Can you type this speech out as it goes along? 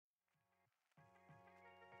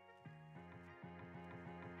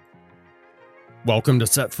Welcome to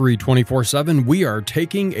Set Free 24/7. We are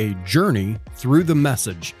taking a journey through the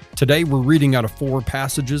message. Today we're reading out of 4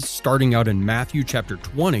 passages, starting out in Matthew chapter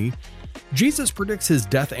 20. Jesus predicts his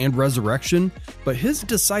death and resurrection, but his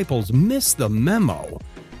disciples miss the memo.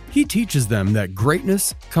 He teaches them that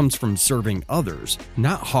greatness comes from serving others,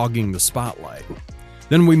 not hogging the spotlight.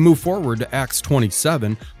 Then we move forward to Acts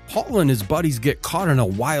 27. Paul and his buddies get caught in a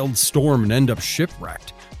wild storm and end up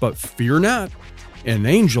shipwrecked. But fear not. An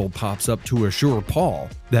angel pops up to assure Paul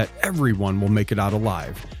that everyone will make it out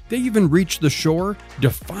alive. They even reach the shore,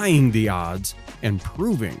 defying the odds and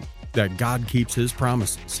proving that God keeps his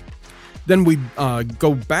promises. Then we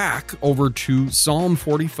go back over to Psalm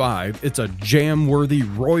 45. It's a jam-worthy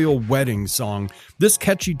royal wedding song. This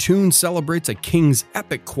catchy tune celebrates a king's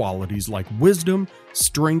epic qualities like wisdom,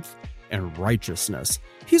 strength, and righteousness.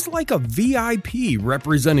 He's like a VIP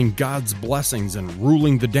representing God's blessings and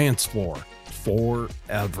ruling the dance floor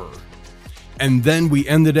forever. And then we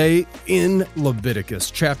end the day in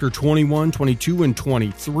Leviticus chapter 21, 22, and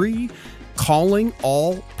 23, calling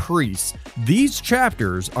all priests. These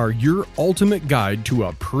chapters are your ultimate guide to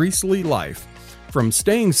a priestly life. From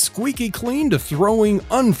staying squeaky clean to throwing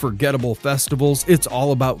unforgettable festivals, it's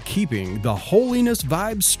all about keeping the holiness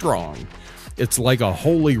vibe strong. It's like a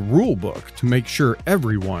holy rule book to make sure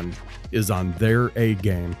everyone is on their A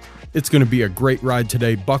game. It's going to be a great ride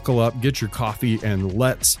today. Buckle up, get your coffee, and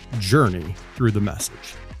let's journey through the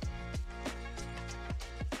message.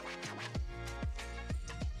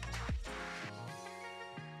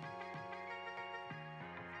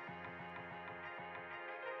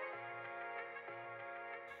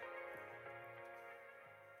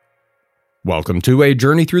 Welcome to A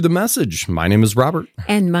Journey Through the Message. My name is Robert.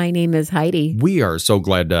 And my name is Heidi. We are so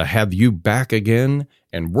glad to have you back again,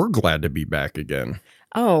 and we're glad to be back again.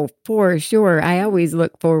 Oh, for sure. I always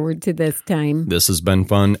look forward to this time. This has been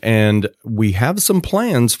fun, and we have some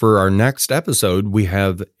plans for our next episode. We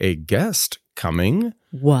have a guest coming.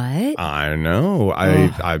 What? I know.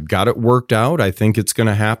 I've got it worked out. I think it's going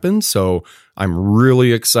to happen, so I'm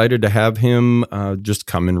really excited to have him just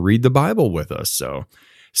come and read the Bible with us. So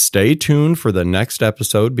stay tuned for the next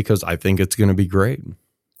episode because I think it's going to be great.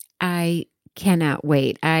 I cannot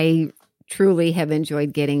wait. I truly have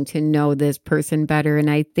enjoyed getting to know this person better, and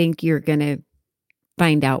I think you're going to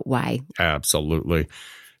find out why. Absolutely.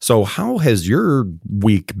 So how has your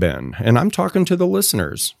week been? And I'm talking to the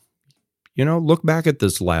listeners. Look back at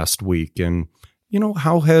this last week and,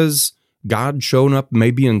 how has God shown up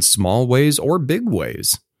maybe in small ways or big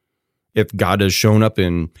ways? If God has shown up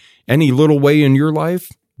in any little way in your life,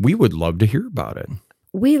 we would love to hear about it.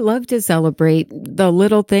 We love to celebrate the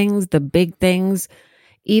little things, the big things,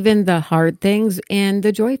 even the hard things and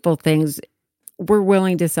the joyful things. We're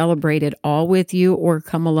willing to celebrate it all with you or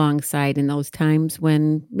come alongside in those times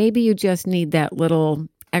when maybe you just need that little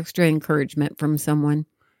extra encouragement from someone.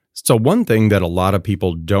 So one thing that a lot of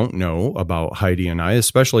people don't know about Heidi and I,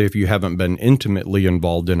 especially if you haven't been intimately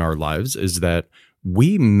involved in our lives, is that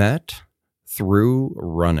we met through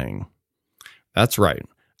running. That's right.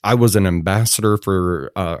 I was an ambassador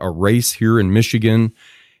for a race here in Michigan,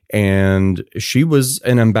 and she was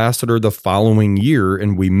an ambassador the following year,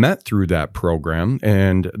 and we met through that program.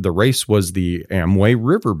 And the race was the Amway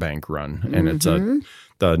Riverbank Run, and it's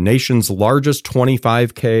the nation's largest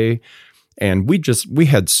 25K. And we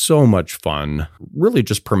had so much fun, really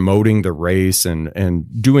just promoting the race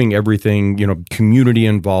and doing everything, community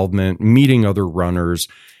involvement, meeting other runners,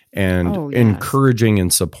 and encouraging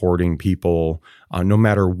and supporting people, no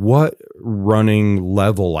matter what running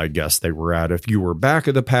level, I guess they were at. If you were back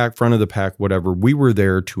of the pack, front of the pack, whatever, we were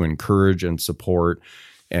there to encourage and support.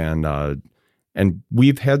 And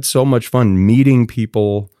we've had so much fun meeting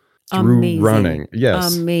people through running.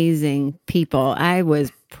 Yes. Amazing people. I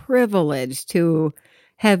was privileged to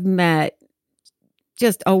have met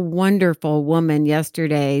just a wonderful woman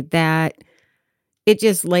yesterday that it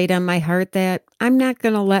just laid on my heart that I'm not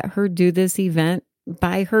going to let her do this event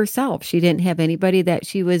by herself. She didn't have anybody that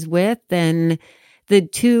she was with. And the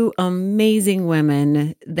 2 amazing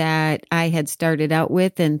women that I had started out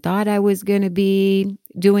with and thought I was going to be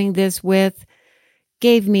doing this with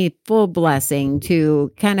gave me full blessing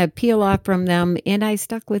to kind of peel off from them. And I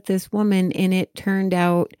stuck with this woman, and it turned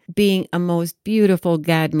out being a most beautiful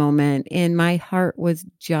God moment. And my heart was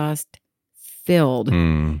just filled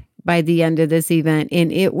by the end of this event.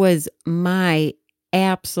 And it was my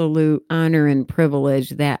absolute honor and privilege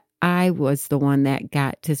that I was the one that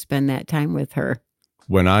got to spend that time with her.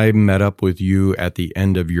 When I met up with you at the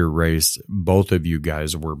end of your race, both of you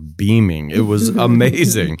guys were beaming. It was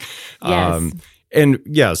amazing. Yes. And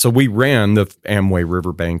yeah, so we ran the Amway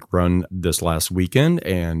Riverbank Run this last weekend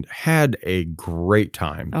and had a great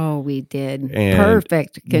time. Oh, we did. And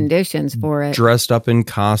perfect conditions for it. Dressed up in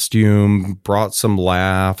costume, brought some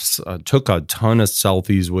laughs, took a ton of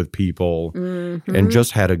selfies with people, and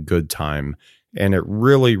just had a good time. And it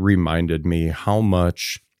really reminded me how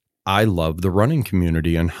much I love the running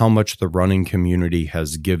community and how much the running community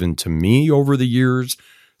has given to me over the years.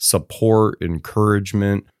 Support,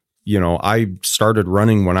 encouragement. You know, I started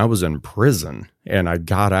running when I was in prison, and I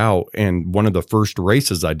got out, and one of the first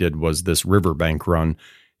races I did was this riverbank run.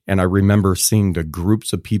 And I remember seeing the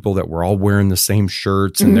groups of people that were all wearing the same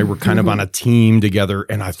shirts, and they were kind of on a team together.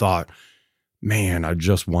 And I thought, man, I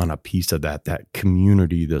just want a piece of that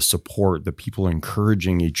community, the support, the people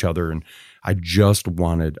encouraging each other. And I just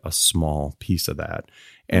wanted a small piece of that.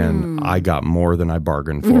 And I got more than I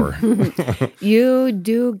bargained for. You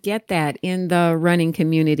do get that in the running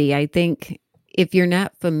community. I think if you're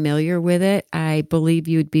not familiar with it, I believe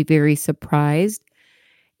you'd be very surprised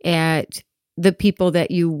at the people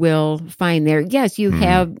that you will find there. Yes,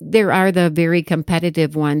 there are the very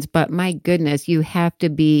competitive ones, but my goodness, you have to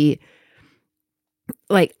be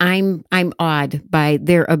like, I'm awed by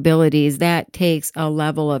their abilities. That takes a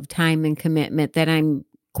level of time and commitment that I'm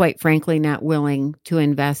quite frankly not willing to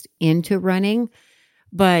invest into running.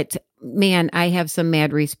 But man, I have some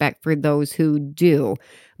mad respect for those who do.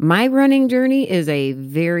 My running journey is a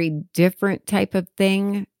very different type of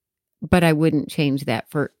thing, but I wouldn't change that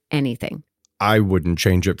for anything. I wouldn't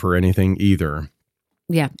change it for anything either.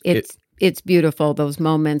 Yeah, it's beautiful, those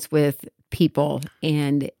moments with people.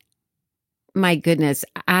 And my goodness,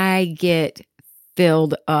 I get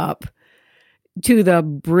filled up to the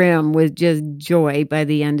brim with just joy by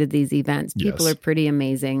the end of these events. People are pretty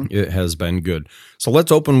amazing. It has been good. So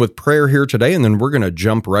let's open with prayer here today, and then we're going to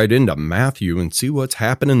jump right into Matthew and see what's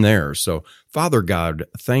happening there. So, Father God,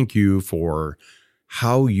 thank you for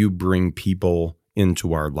how you bring people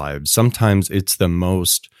into our lives. Sometimes it's the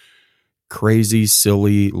most crazy,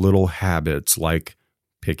 silly little habits, like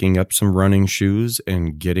picking up some running shoes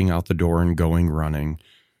and getting out the door and going running.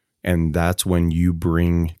 And that's when you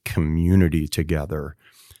bring community together,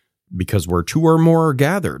 because where two or more are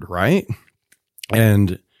gathered, right?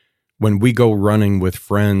 And when we go running with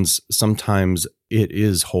friends, sometimes it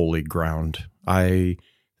is holy ground. I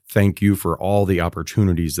thank you for all the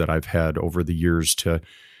opportunities that I've had over the years to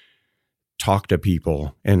talk to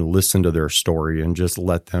people and listen to their story and just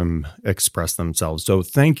let them express themselves. So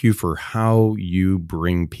thank you for how you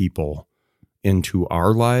bring people into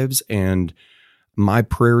our lives. And my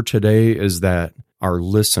prayer today is that our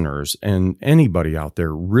listeners and anybody out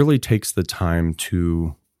there really takes the time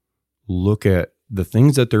to look at the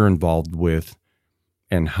things that they're involved with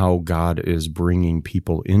and how God is bringing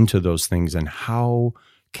people into those things, and how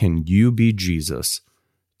can you be Jesus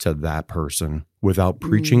to that person without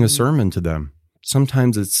preaching a sermon to them.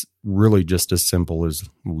 Sometimes it's really just as simple as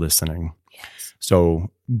listening. Yes.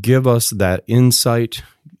 So give us that insight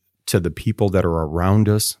to the people that are around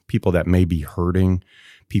us, people that may be hurting,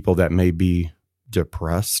 people that may be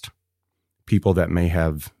depressed, people that may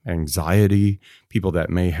have anxiety, people that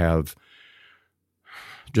may have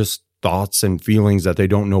just thoughts and feelings that they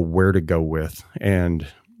don't know where to go with, and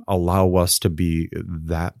allow us to be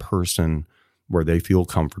that person where they feel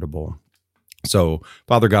comfortable. So,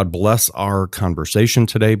 Father God, bless our conversation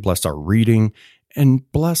today, bless our reading, and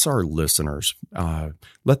bless our listeners.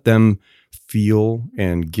 Let them feel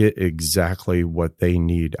and get exactly what they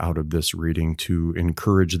need out of this reading to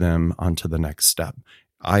encourage them onto the next step.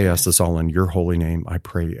 I ask this all in your holy name. I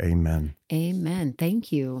pray, amen. Amen.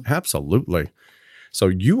 Thank you. Absolutely. So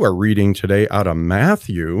you are reading today out of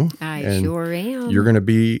Matthew. I sure am. You're going to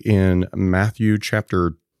be in Matthew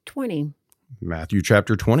chapter 20. Matthew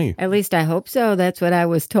chapter 20. At least I hope so. That's what I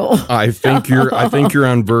was told. I think you're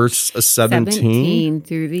on verse 17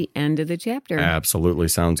 through the end of the chapter. Absolutely.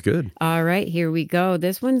 Sounds good. All right, here we go.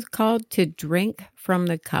 This one's called To Drink from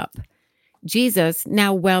the Cup. Jesus,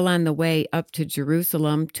 now well on the way up to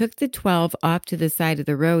Jerusalem, took the 12 off to the side of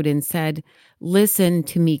the road and said, "Listen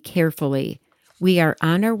to me carefully. We are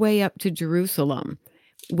on our way up to Jerusalem.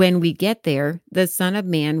 When we get there, the Son of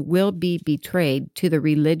Man will be betrayed to the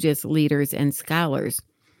religious leaders and scholars.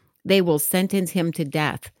 They will sentence him to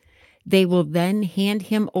death. They will then hand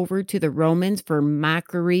him over to the Romans for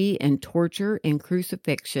mockery and torture and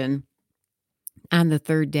crucifixion. On the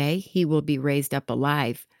third day, he will be raised up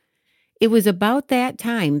alive." It was about that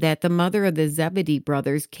time that the mother of the Zebedee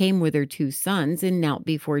brothers came with her 2 sons and knelt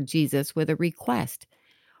before Jesus with a request.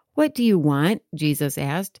 "What do you want?" Jesus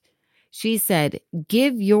asked. She said,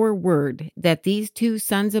 "Give your word that these 2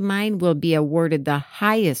 sons of mine will be awarded the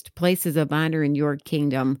highest places of honor in your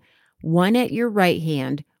kingdom, one at your right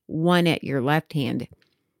hand, one at your left hand."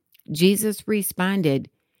 Jesus responded,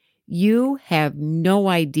 "You have no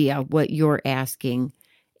idea what you're asking."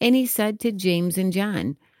 And he said to James and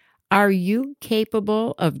John, "Are you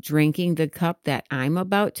capable of drinking the cup that I'm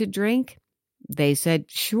about to drink?" They said,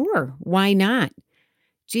 "Sure, why not?"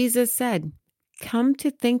 Jesus said, "Come to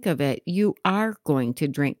think of it, you are going to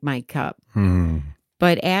drink my cup.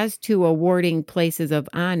 But as to awarding places of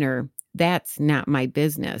honor, that's not my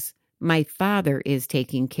business. My Father is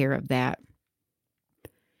taking care of that."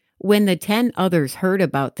 When the 10 others heard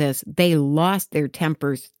about this, they lost their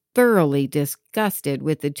tempers, thoroughly disgusted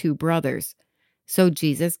with the 2 brothers. So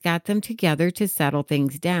Jesus got them together to settle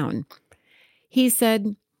things down. He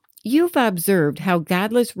said, "You've observed how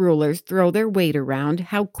godless rulers throw their weight around,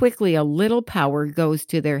 how quickly a little power goes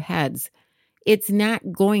to their heads. It's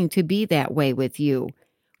not going to be that way with you.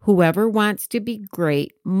 Whoever wants to be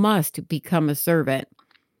great must become a servant.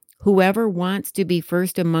 Whoever wants to be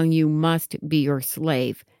first among you must be your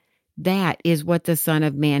slave. That is what the Son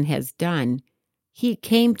of Man has done. He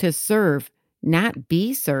came to serve, not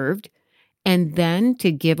be served, and then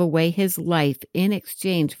to give away his life in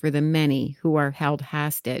exchange for the many who are held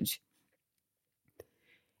hostage."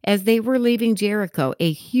 As they were leaving Jericho,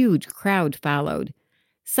 a huge crowd followed.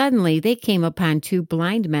 Suddenly, they came upon 2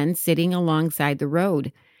 blind men sitting alongside the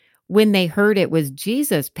road. When they heard it was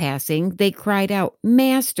Jesus passing, they cried out,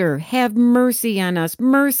 "Master, have mercy on us.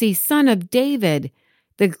 Mercy, Son of David."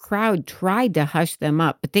 The crowd tried to hush them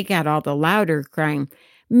up, but they got all the louder, crying,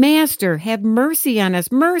 "Master, have mercy on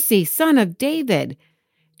us. Mercy, Son of David."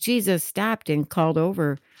 Jesus stopped and called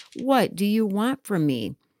over, "What do you want from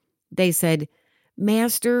me?" They said,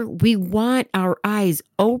 "Master, we want our eyes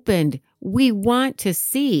opened. We want to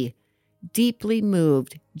see." Deeply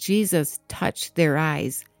moved, Jesus touched their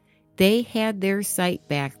eyes. They had their sight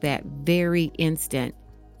back that very instant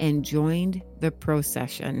and joined the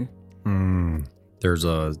procession. There's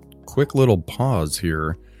a quick little pause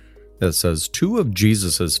here that says 2 of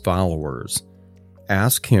Jesus's followers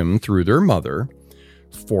ask him through their mother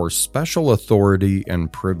for special authority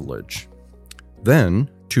and privilege.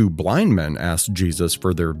 Then 2 blind men ask Jesus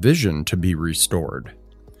for their vision to be restored.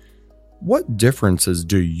 What differences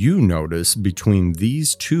do you notice between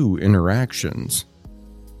these 2 interactions?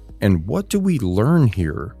 And what do we learn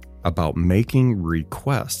here about making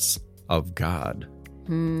requests of God?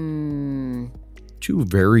 2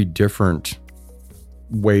 very different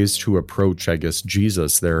ways to approach, I guess,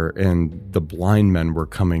 Jesus there, and the blind men were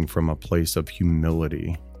coming from a place of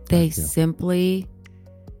humility. They simply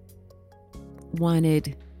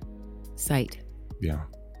wanted sight. Yeah.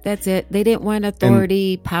 That's it. They didn't want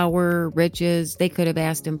authority, power, riches. They could have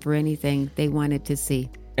asked him for anything. They wanted to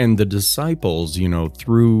see. And the disciples,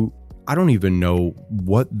 through, I don't even know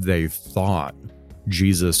what they thought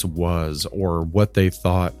Jesus was or what they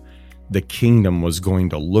thought the kingdom was going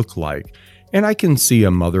to look like. And I can see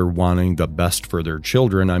a mother wanting the best for their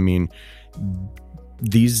children. I mean,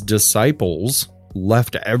 these disciples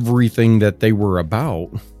left everything that they were about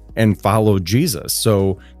and followed Jesus.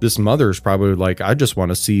 So this mother's probably like, I just want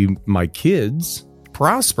to see my kids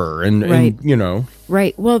prosper and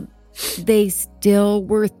Right. Well, they still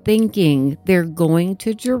were thinking they're going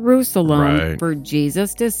to Jerusalem for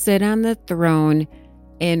Jesus to sit on the throne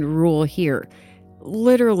and rule here,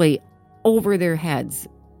 literally over their heads.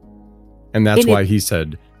 And that's why he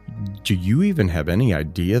said, do you even have any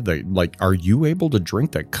idea that, are you able to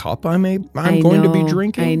drink the cup I'm going to be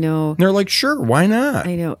drinking? I know. And they're like, sure, why not?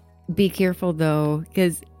 I know. Be careful, though,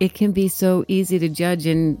 because it can be so easy to judge,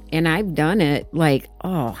 and I've done it.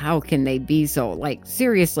 How can they be so?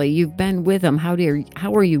 Seriously, you've been with them. How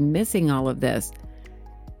are you missing all of this?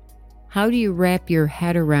 How do you wrap your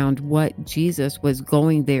head around what Jesus was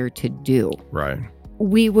going there to do? Right.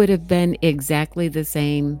 We would have been exactly the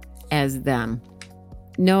same as them.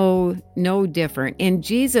 No different. And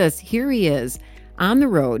Jesus, here he is on the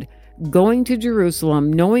road, going to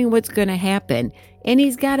Jerusalem, knowing what's going to happen. And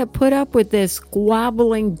he's got to put up with this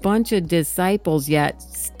squabbling bunch of disciples yet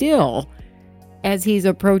still, as he's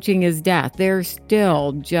approaching his death, they're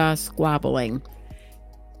still just squabbling.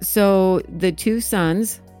 So the 2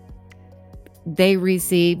 sons, they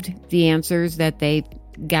received the answers that they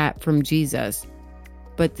got from Jesus.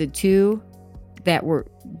 But the 2 that were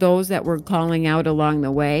calling out along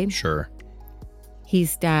the way, sure, he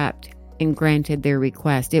stopped and granted their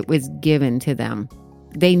request. It was given to them.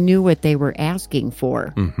 They knew what they were asking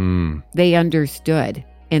for. Mm-hmm. They understood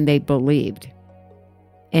and they believed.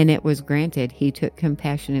 And it was granted. He took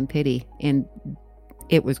compassion and pity. And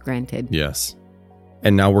it was granted. Yes.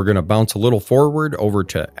 And now we're going to bounce a little forward over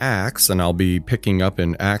to Acts, and I'll be picking up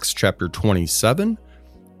in Acts chapter 27,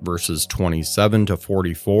 verses 27 to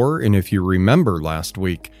 44. And if you remember last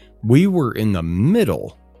week, we were in the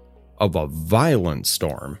middle of a violent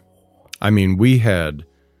storm. I mean, we had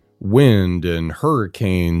wind and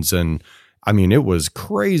hurricanes, and I mean, it was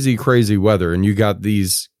crazy, crazy weather. And you got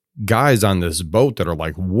these guys on this boat that are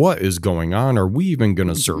like, what is going on? Are we even going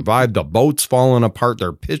to survive? The boat's falling apart.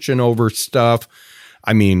 They're pitching over stuff.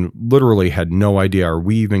 I mean, literally had no idea. Are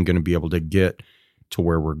we even going to be able to get to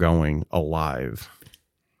where we're going alive?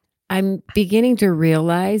 I'm beginning to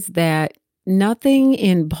realize that nothing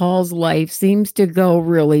in Paul's life seems to go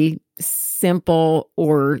really simple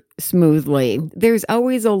or smoothly. There's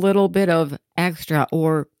always a little bit of extra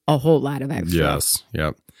or a whole lot of extra. Yes.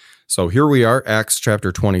 Yep. So here we are, Acts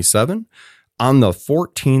chapter 27. On the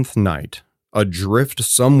 14th night, adrift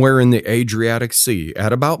somewhere in the Adriatic Sea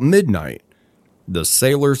at about midnight, the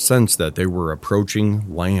sailors sensed that they were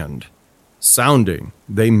approaching land. Sounding,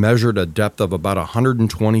 they measured a depth of about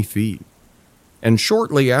 120 feet. And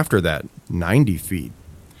shortly after that, 90 feet.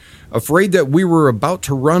 Afraid that we were about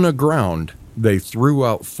to run aground, they threw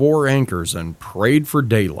out 4 anchors and prayed for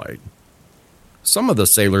daylight. Some of the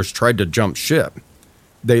sailors tried to jump ship.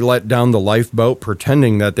 They let down the lifeboat,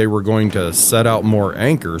 pretending that they were going to set out more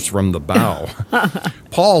anchors from the bow.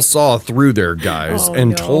 Paul saw through their guys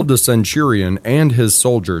and told the centurion and his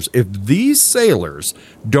soldiers, if these sailors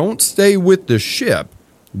don't stay with the ship,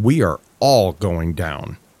 we are all going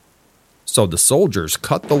down. So the soldiers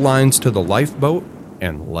cut the lines to the lifeboat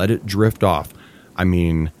and let it drift off. I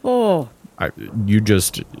mean,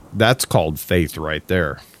 that's called faith right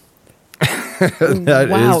there.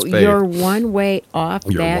 Wow, is faith. You're one way off.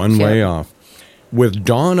 You're one way off. With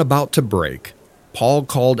dawn about to break, Paul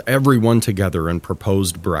called everyone together and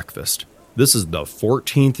proposed breakfast. This is the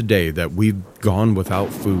 14th day that we've gone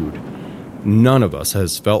without food. None of us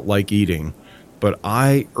has felt like eating, but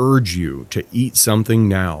I urge you to eat something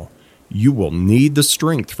now. You will need the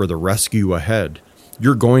strength for the rescue ahead.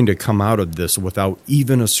 You're going to come out of this without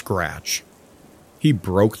even a scratch. He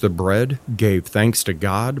broke the bread, gave thanks to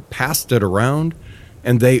God, passed it around,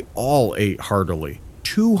 and they all ate heartily.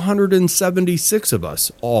 276 of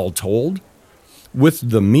us, all told.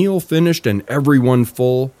 With the meal finished and everyone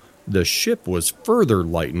full, the ship was further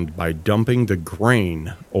lightened by dumping the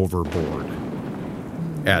grain overboard.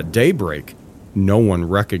 At daybreak, no one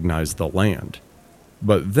recognized the land.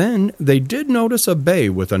 But then they did notice a bay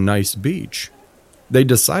with a nice beach. They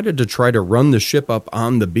decided to try to run the ship up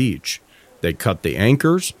on the beach. They cut the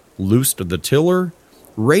anchors, loosed the tiller,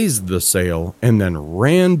 raised the sail, and then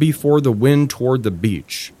ran before the wind toward the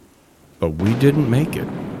beach. But we didn't make it.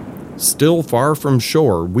 Still far from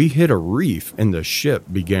shore, we hit a reef and the ship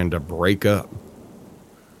began to break up.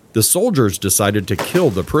 The soldiers decided to kill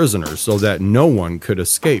the prisoners so that no one could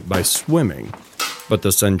escape by swimming. But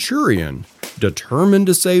the centurion, determined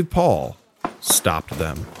to save Paul, stopped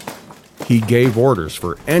them. He gave orders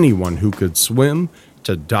for anyone who could swim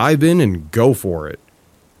to dive in and go for it,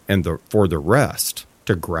 and for the rest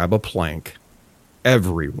to grab a plank.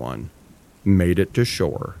 Everyone made it to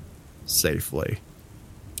shore safely.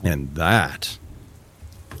 And that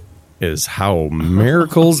is how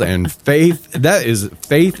miracles and faith, that is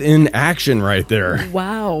faith in action right there.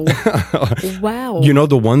 Wow. Wow. You know,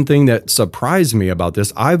 the one thing that surprised me about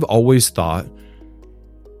this, I've always thought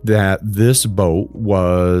that this boat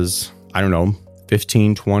was, I don't know,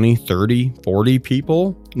 15, 20, 30, 40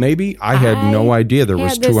 people, maybe. I had no idea there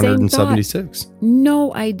was 276.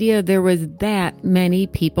 No idea there was that many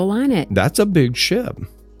people on it. That's a big ship.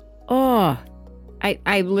 Oh,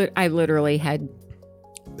 I literally had.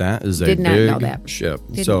 That is a big ship.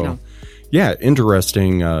 Didn't know. Yeah,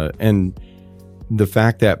 interesting. And the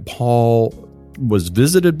fact that Paul was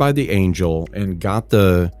visited by the angel and got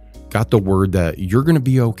the word that you're going to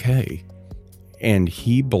be okay. And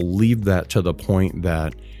he believed that to the point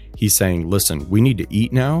that he's saying, listen, we need to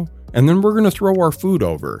eat now, and then we're going to throw our food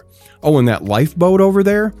over. Oh, and that lifeboat over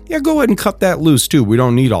there? Yeah, go ahead and cut that loose too. We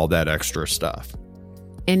don't need all that extra stuff.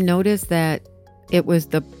 And notice that it was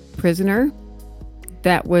the prisoner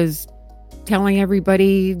that was telling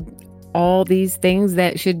everybody all these things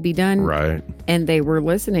that should be done. Right. And they were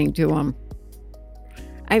listening to him.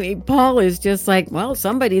 I mean, Paul is just like, well,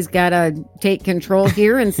 somebody's got to take control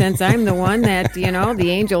here. And since I'm the one that, the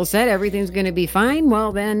angel said everything's going to be fine,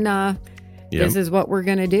 well, then This is what we're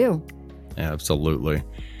going to do. Absolutely.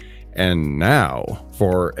 And now,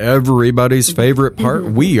 for everybody's favorite part,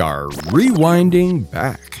 we are rewinding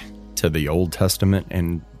back to the Old Testament,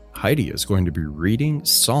 and Heidi is going to be reading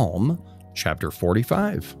Psalm chapter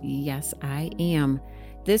 45. Yes, I am.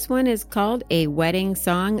 This one is called A Wedding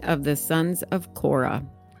Song of the Sons of Korah.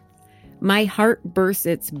 My heart bursts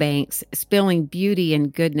its banks, spilling beauty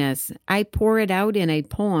and goodness. I pour it out in a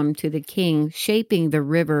poem to the king, shaping the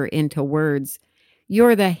river into words.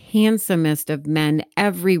 You're the handsomest of men.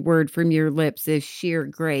 Every word from your lips is sheer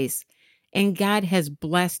grace. And God has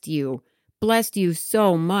blessed you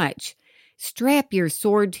so much. Strap your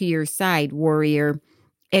sword to your side, warrior.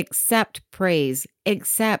 Accept praise,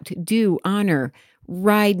 accept due honor.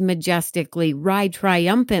 Ride majestically, ride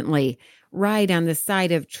triumphantly. Ride on the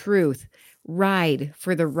side of truth. Ride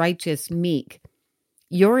for the righteous meek.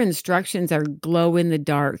 Your instructions are glow in the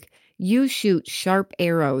dark. You shoot sharp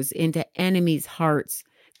arrows into enemies' hearts.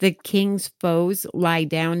 The king's foes lie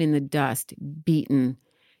down in the dust, beaten.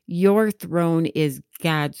 Your throne is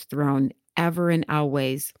God's throne, ever and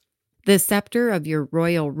always. The scepter of your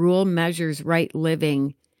royal rule measures right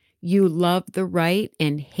living. You love the right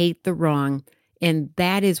and hate the wrong. And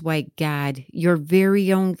that is why God, your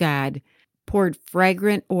very own God, poured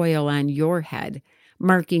fragrant oil on your head,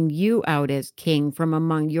 marking you out as king from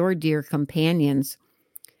among your dear companions.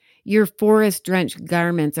 Your forest-drenched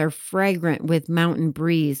garments are fragrant with mountain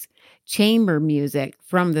breeze. Chamber music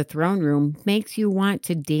from the throne room makes you want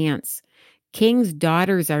to dance. King's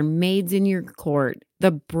daughters are maids in your court,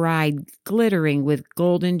 the bride glittering with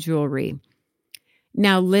golden jewelry.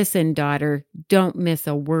 Now listen, daughter, don't miss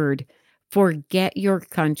a word. Forget your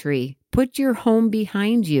country. Put your home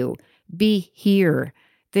behind you. Be here.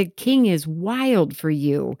 The king is wild for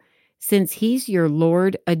you. Since he's your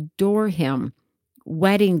lord, adore him.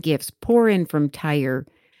 Wedding gifts pour in from Tyre.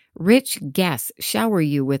 Rich guests shower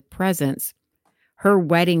you with presents. Her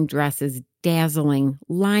wedding dress is dazzling,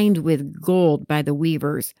 lined with gold by the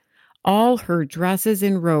weavers. All her dresses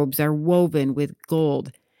and robes are woven with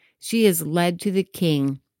gold. She is led to the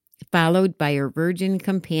king, followed by her virgin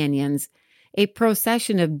companions. A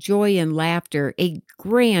procession of joy and laughter, a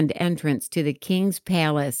grand entrance to the king's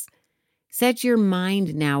palace. Set your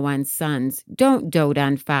mind now on sons. Don't dote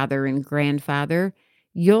on father and grandfather.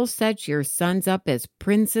 You'll set your sons up as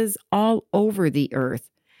princes all over the earth.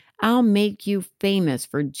 I'll make you famous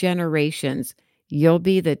for generations. You'll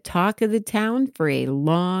be the talk of the town for a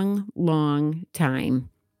long, long time.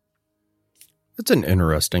 It's an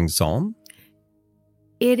interesting psalm.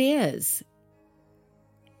 It is.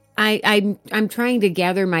 I'm trying to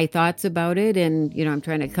gather my thoughts about it, and I'm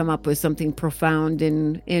trying to come up with something profound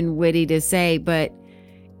and witty to say, but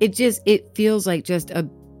it feels like just a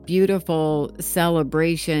beautiful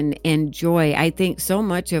celebration and joy. I think so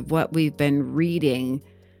much of what we've been reading,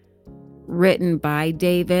 written by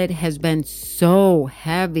David, has been so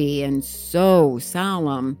heavy and so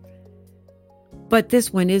solemn. But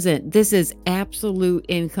this one isn't. This is absolute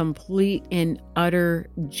and complete and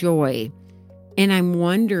utter joy. And I'm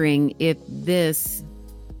wondering if this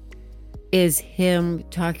is him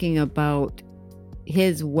talking about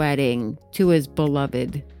his wedding to his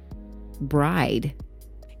beloved bride.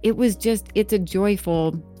 It's a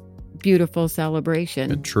joyful, beautiful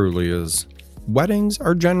celebration. It truly is. Weddings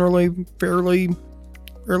are generally fairly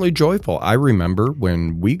joyful. I remember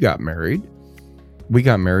when we got married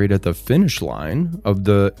at the finish line of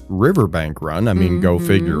the riverbank run. I mean, Go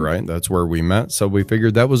figure, right? That's where we met. So we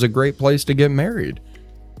figured that was a great place to get married.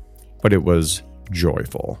 But it was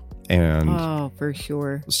joyful. And oh, for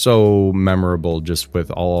sure. So memorable, just with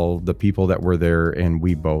all the people that were there, and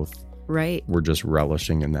we both were just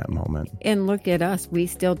relishing in that moment. And look at us. We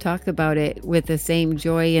still talk about it with the same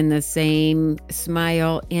joy and the same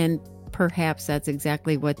smile. And perhaps that's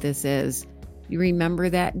exactly what this is. You remember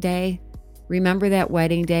that day? Remember that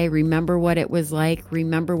wedding day? Remember what it was like?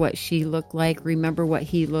 Remember what she looked like? Remember what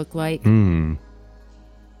he looked like?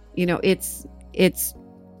 It's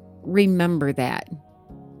remember that.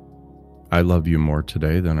 I love you more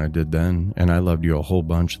today than I did then, and I loved you a whole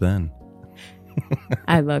bunch then.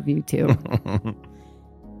 I love you too.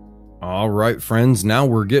 All right, friends, now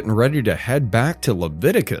we're getting ready to head back to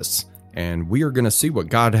Leviticus, and we are going to see what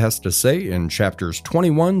God has to say in chapters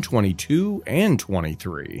 21, 22, and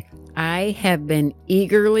 23. I have been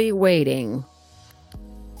eagerly waiting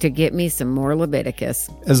to get me some more Leviticus.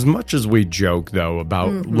 As much as we joke, though,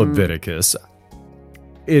 about Leviticus,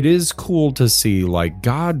 it is cool to see, like,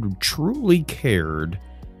 God truly cared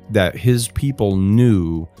that his people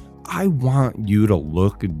knew, I want you to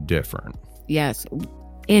look different. Yes.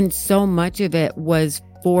 And so much of it was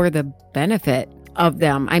for the benefit of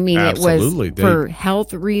them. I mean, absolutely. It was for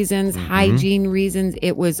health reasons, hygiene reasons.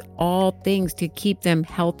 It was all things to keep them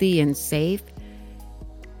healthy and safe.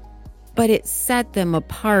 But it set them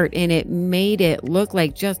apart, and it made it look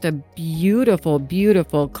like just a beautiful,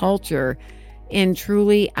 beautiful culture. And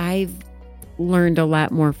truly, I've learned a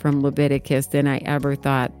lot more from Leviticus than I ever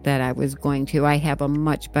thought that I was going to. I have a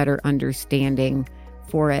much better understanding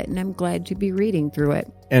for it, and I'm glad to be reading through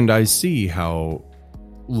it. And I see how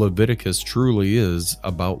Leviticus truly is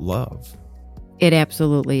about love. It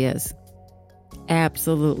absolutely is.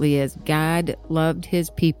 Absolutely is. God loved his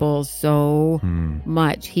people so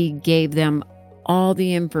much. He gave them all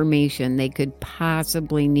the information they could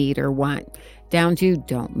possibly need or want, down to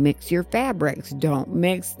don't mix your fabrics, don't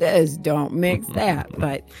mix this, don't mix that.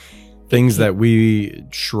 But things that we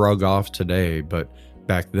shrug off today, but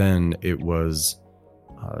back then it was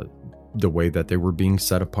the way that they were being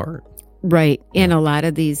set apart. Right. And a lot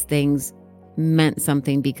of these things meant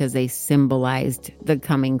something because they symbolized the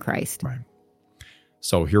coming Christ. Right.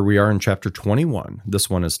 So here we are in chapter 21. This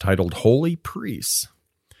one is titled Holy Priests.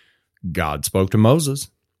 God spoke to Moses.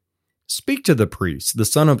 Speak to the priests, the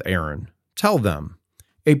son of Aaron. Tell them,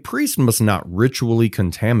 a priest must not ritually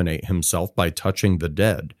contaminate himself by touching the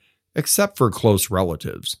dead, except for close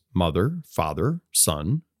relatives, mother, father,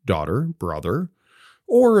 son, daughter, brother,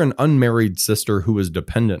 or an unmarried sister who is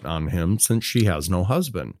dependent on him since she has no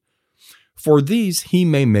husband. For these he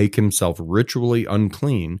may make himself ritually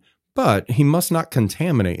unclean, but he must not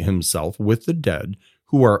contaminate himself with the dead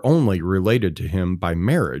who are only related to him by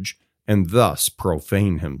marriage and thus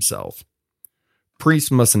profane himself.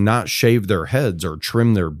 Priests must not shave their heads or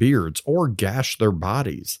trim their beards or gash their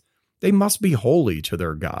bodies. They must be holy to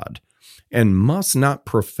their God and must not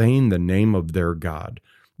profane the name of their God,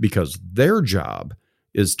 because their job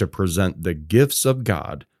is to present the gifts of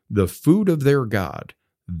God, the food of their God.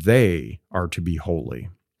 They are to be holy.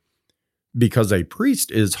 Because a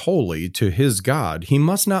priest is holy to his God, he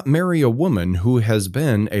must not marry a woman who has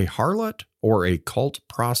been a harlot or a cult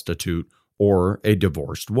prostitute or a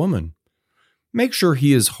divorced woman. Make sure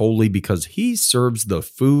he is holy because he serves the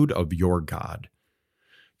food of your God.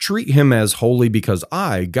 Treat him as holy because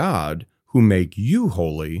I, God, who make you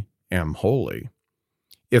holy, am holy.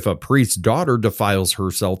 If a priest's daughter defiles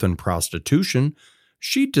herself in prostitution,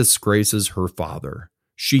 she disgraces her father.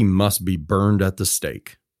 She must be burned at the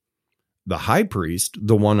stake. The high priest,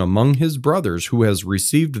 the one among his brothers who has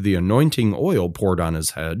received the anointing oil poured on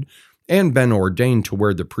his head and been ordained to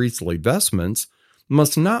wear the priestly vestments,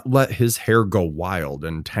 must not let his hair go wild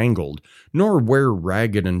and tangled, nor wear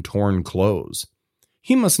ragged and torn clothes.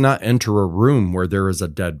 He must not enter a room where there is a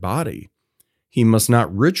dead body. He must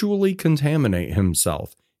not ritually contaminate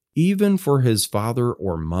himself, even for his father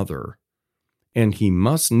or mother. And he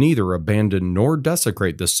must neither abandon nor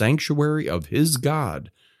desecrate the sanctuary of his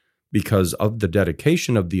God, because of the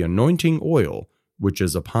dedication of the anointing oil which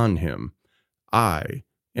is upon him. I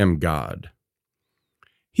am God.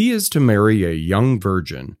 He is to marry a young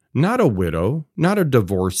virgin, not a widow, not a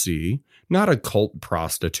divorcee, not a cult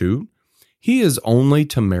prostitute. He is only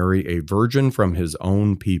to marry a virgin from his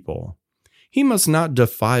own people. He must not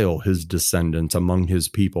defile his descendants among his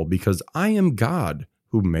people, because I am God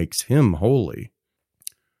who makes him holy.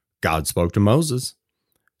 God spoke to Moses.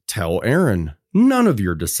 Tell Aaron, none of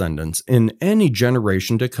your descendants in any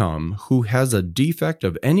generation to come who has a defect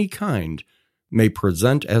of any kind may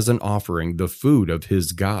present as an offering the food of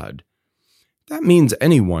his God. That means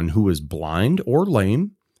anyone who is blind or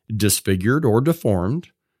lame, disfigured or deformed,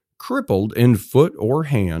 crippled in foot or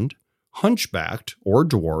hand, hunchbacked or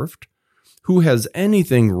dwarfed, who has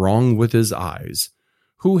anything wrong with his eyes,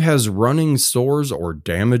 who has running sores or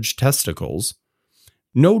damaged testicles.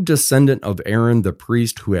 No descendant of Aaron the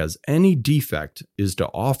priest who has any defect is to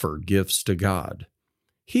offer gifts to God.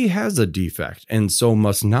 He has a defect and so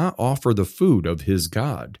must not offer the food of his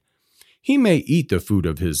God. He may eat the food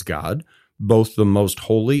of his God, both the most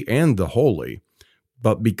holy and the holy,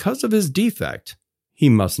 but because of his defect, he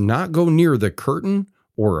must not go near the curtain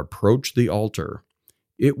or approach the altar.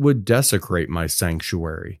 It would desecrate my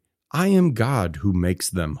sanctuary. I am God who makes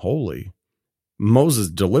them holy. Moses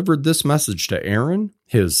delivered this message to Aaron,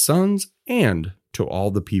 his sons, and to all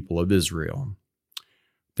the people of Israel.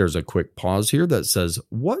 There's a quick pause here that says,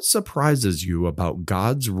 what surprises you about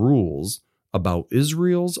God's rules about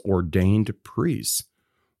Israel's ordained priests?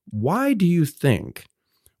 Why do you think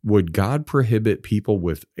would God prohibit people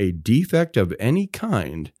with a defect of any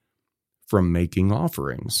kind from making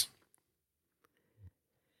offerings?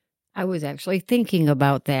 I was actually thinking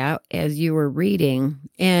about that as you were reading.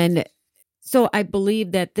 And so I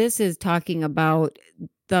believe that this is talking about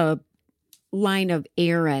the line of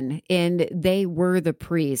Aaron, and they were the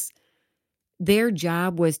priests. Their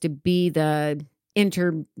job was to be the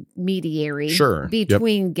intermediary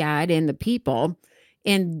between God and the people,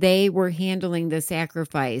 and they were handling the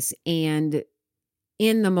sacrifice. And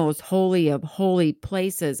in the most holy of holy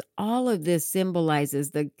places. All of this symbolizes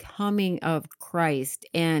the coming of Christ,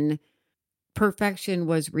 and perfection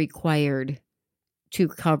was required to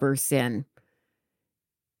cover sin.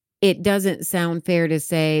 It doesn't sound fair to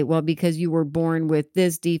say, well, because you were born with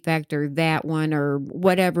this defect or that one or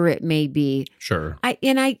whatever it may be. Sure. I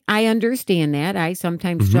understand that. I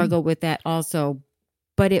sometimes struggle with that also,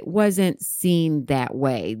 but it wasn't seen that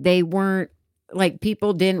way. They weren't like,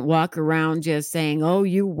 people didn't walk around just saying, oh,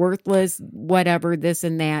 you worthless, whatever, this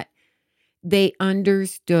and that. They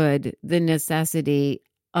understood the necessity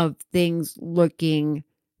of things looking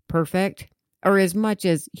perfect, or as much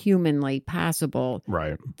as humanly possible.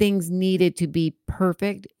 Right. Things needed to be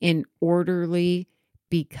perfect and orderly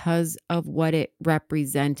because of what it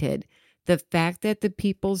represented. The fact that the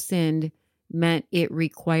people sinned meant it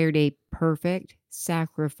required a perfect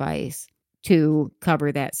sacrifice to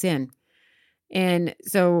cover that sin. And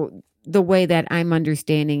so the way that I'm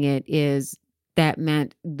understanding it is that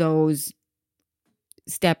meant those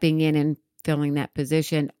stepping in and filling that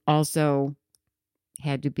position also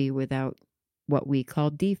had to be without what we call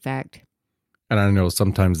defect. And I know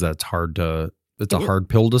sometimes that's it's a hard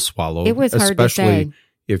pill to swallow. It was hard to say. Especially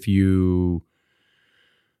if you,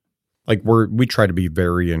 like, we try to be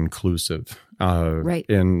very inclusive. Right.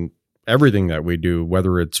 In everything that we do,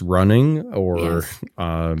 whether it's running or,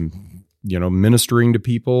 ministering to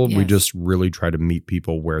people, we just really try to meet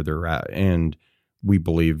people where they're at. And we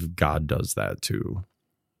believe God does that too.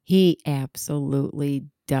 He absolutely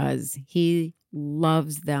does. He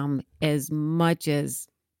loves them as much as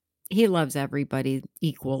he loves everybody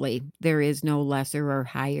equally. There is no lesser or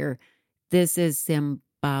higher. This is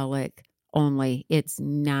symbolic only. It's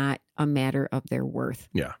not a matter of their worth.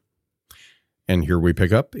 Yeah. And here we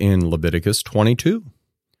pick up in Leviticus 22.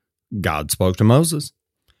 God spoke to Moses.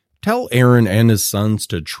 Tell Aaron and his sons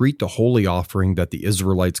to treat the holy offering that the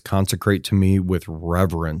Israelites consecrate to me with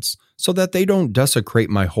reverence, so that they don't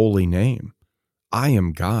desecrate my holy name. I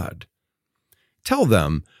am God. Tell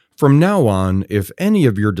them, from now on, if any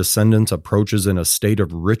of your descendants approaches in a state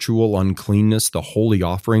of ritual uncleanness the holy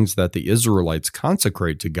offerings that the Israelites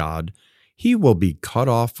consecrate to God, he will be cut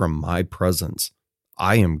off from my presence.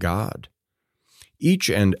 I am God. Each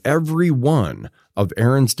and every one of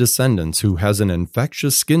Aaron's descendants who has an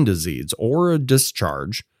infectious skin disease or a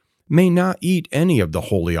discharge may not eat any of the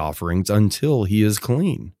holy offerings until he is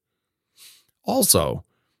clean. Also,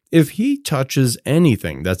 if he touches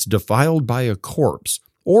anything that's defiled by a corpse,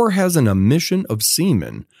 or has an emission of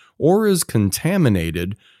semen, or is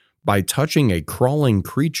contaminated by touching a crawling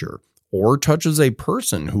creature, or touches a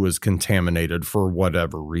person who is contaminated for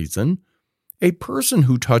whatever reason, a person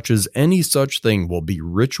who touches any such thing will be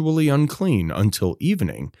ritually unclean until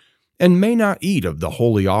evening, and may not eat of the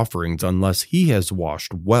holy offerings unless he has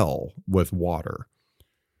washed well with water.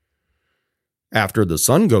 After the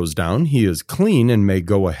sun goes down, he is clean and may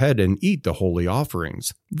go ahead and eat the holy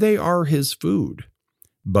offerings. They are his food.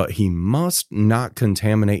 But he must not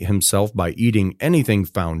contaminate himself by eating anything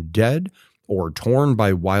found dead or torn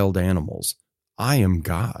by wild animals. I am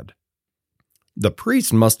God. The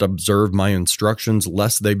priest must observe my instructions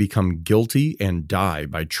lest they become guilty and die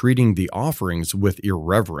by treating the offerings with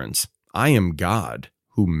irreverence. I am God,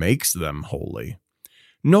 who makes them holy.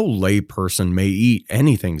 No lay person may eat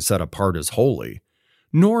anything set apart as holy,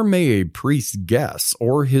 nor may a priest's guest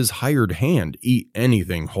or his hired hand eat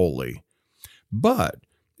anything holy. But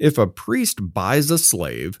if a priest buys a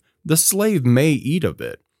slave, the slave may eat of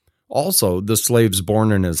it. Also, the slaves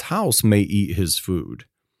born in his house may eat his food.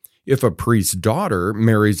 If a priest's daughter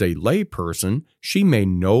marries a lay person, she may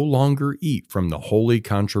no longer eat from the holy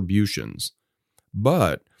contributions.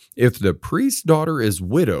 But if the priest's daughter is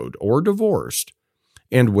widowed or divorced,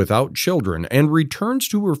 and without children, and returns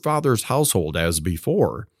to her father's household as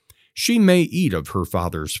before, she may eat of her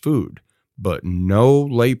father's food, but no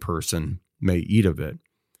layperson may eat of it.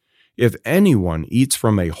 If anyone eats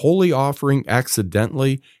from a holy offering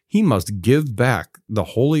accidentally, he must give back the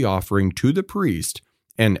holy offering to the priest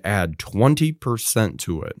and add 20%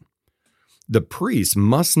 to it. The priest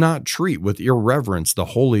must not treat with irreverence the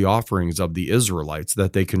holy offerings of the Israelites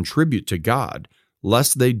that they contribute to God,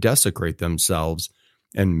 lest they desecrate themselves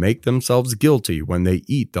and make themselves guilty when they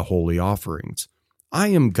eat the holy offerings. I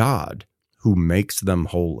am God, who makes them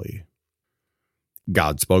holy.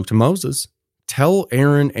 God spoke to Moses. Tell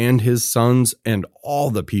Aaron and his sons and all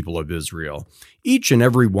the people of Israel, each and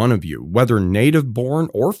every one of you, whether native born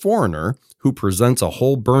or foreigner, who presents a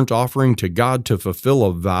whole burnt offering to God to fulfill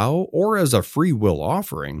a vow or as a free will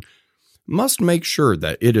offering, must make sure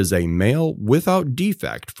that it is a male without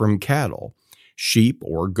defect from cattle, sheep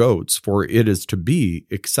or goats, for it is to be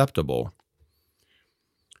acceptable.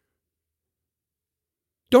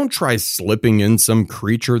 Don't try slipping in some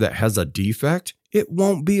creature that has a defect. It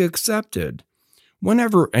won't be accepted.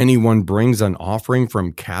 Whenever anyone brings an offering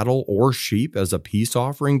from cattle or sheep as a peace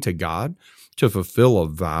offering to God, to fulfill a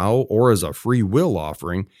vow or as a free will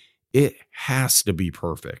offering, it has to be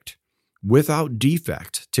perfect, without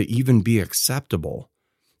defect, to even be acceptable.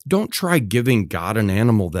 Don't try giving God an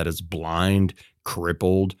animal that is blind,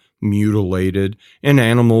 crippled, mutilated, an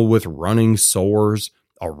animal with running sores,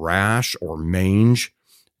 a rash, or mange.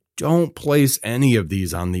 Don't place any of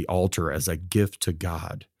these on the altar as a gift to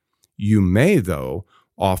God. You may, though,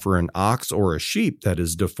 offer an ox or a sheep that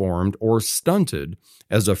is deformed or stunted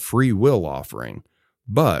as a free will offering,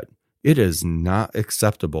 but it is not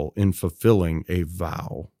acceptable in fulfilling a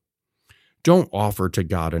vow. Don't offer to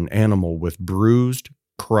God an animal with bruised,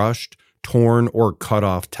 crushed, torn, or cut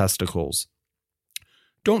off testicles.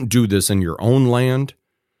 Don't do this in your own land,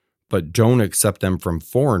 but don't accept them from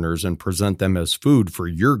foreigners and present them as food for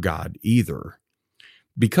your God either.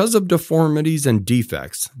 Because of deformities and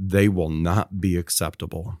defects, they will not be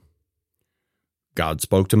acceptable. God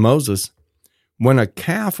spoke to Moses, "When a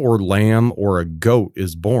calf or lamb or a goat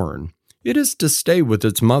is born, it is to stay with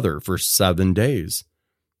its mother for 7 days.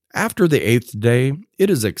 After the 8th day, it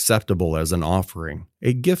is acceptable as an offering,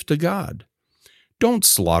 a gift to God. Don't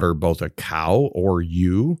slaughter both a cow or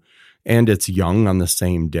ewe and its young on the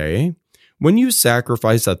same day. When you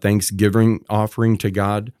sacrifice a thanksgiving offering to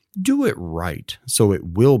God, do it right so it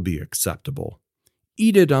will be acceptable.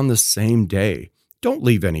 Eat it on the same day. Don't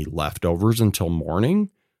leave any leftovers until morning.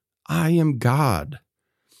 I am God.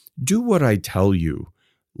 Do what I tell you.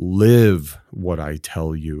 Live what I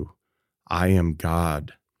tell you. I am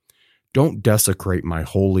God. Don't desecrate my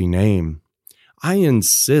holy name. I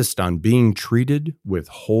insist on being treated with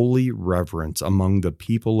holy reverence among the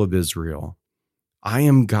people of Israel. I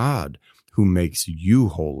am God who makes you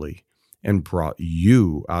holy and brought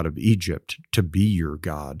you out of Egypt to be your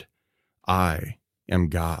God. I am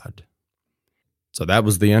God." So that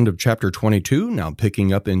was the end of chapter 22. Now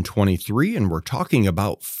picking up in 23, and we're talking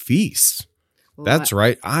about feasts. Well, That's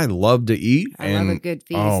right. I love to eat. I love a good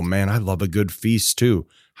feast. Oh man, I love a good feast too.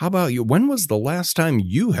 How about you? When was the last time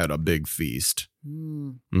you had a big feast?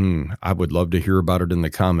 I would love to hear about it in the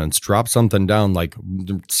comments. Drop something down like,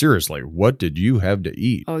 seriously, what did you have to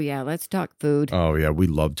eat? Oh, yeah, let's talk food. Oh, yeah, we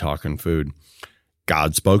love talking food.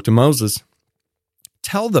 God spoke to Moses.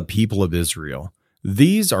 "Tell the people of Israel,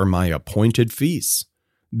 these are my appointed feasts,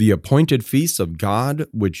 the appointed feasts of God,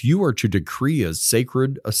 which you are to decree as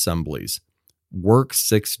sacred assemblies. Work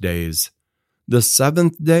 6 days. The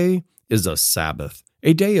 7th day is a Sabbath,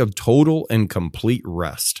 a day of total and complete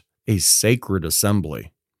rest, a sacred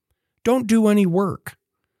assembly. Don't do any work.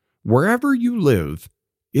 Wherever you live,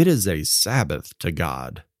 it is a Sabbath to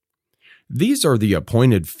God. These are the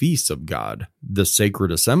appointed feasts of God, the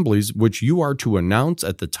sacred assemblies which you are to announce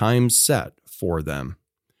at the time set for them.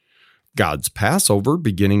 God's Passover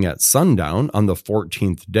beginning at sundown on the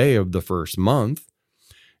 14th day of the first month.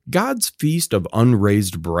 God's Feast of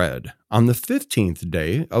Unraised Bread on the 15th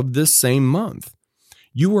day of this same month.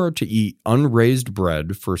 You are to eat unraised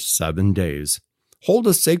bread for 7 days. Hold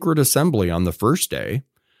a sacred assembly on the first day.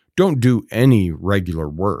 Don't do any regular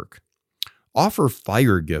work. Offer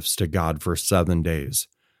fire gifts to God for 7 days.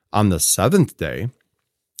 On the 7th day,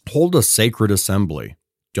 hold a sacred assembly.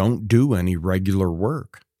 Don't do any regular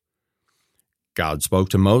work." God spoke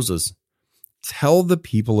to Moses, "Tell the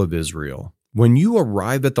people of Israel, when you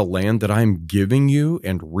arrive at the land that I am giving you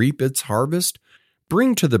and reap its harvest,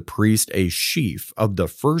 bring to the priest a sheaf of the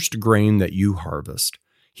first grain that you harvest.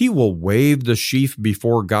 He will wave the sheaf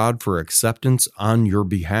before God for acceptance on your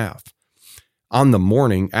behalf. On the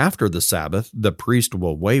morning after the Sabbath, the priest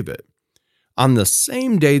will wave it. On the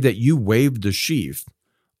same day that you wave the sheaf,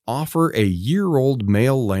 offer a year-old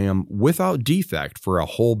male lamb without defect for a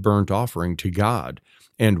whole burnt offering to God,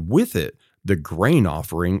 and with it the grain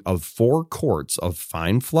offering of 4 quarts of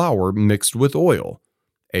fine flour mixed with oil,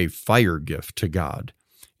 a fire gift to God,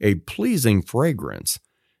 a pleasing fragrance,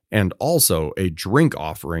 and also a drink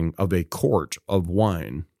offering of a quart of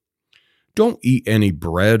wine. Don't eat any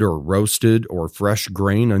bread or roasted or fresh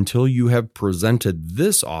grain until you have presented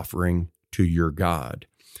this offering to your God.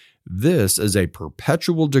 This is a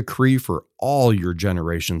perpetual decree for all your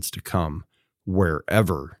generations to come,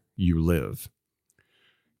 wherever you live.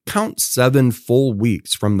 Count 7 full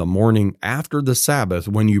weeks from the morning after the Sabbath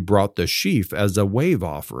when you brought the sheaf as a wave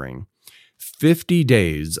offering, 50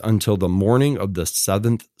 days until the morning of the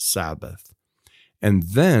 7th Sabbath, and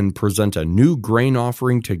then present a new grain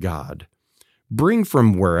offering to God. Bring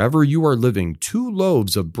from wherever you are living 2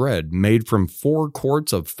 loaves of bread made from 4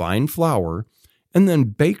 quarts of fine flour and then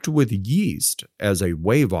baked with yeast as a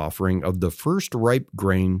wave offering of the first ripe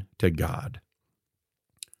grain to God.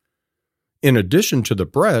 In addition to the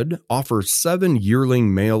bread, offer 7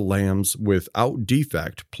 yearling male lambs without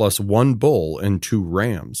defect, plus 1 bull and 2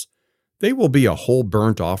 rams. They will be a whole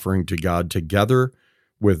burnt offering to God together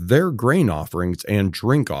with their grain offerings and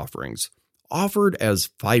drink offerings, offered as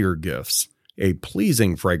fire gifts, a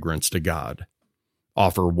pleasing fragrance to God.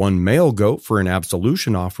 Offer 1 male goat for an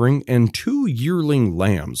absolution offering and 2 yearling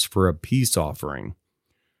lambs for a peace offering.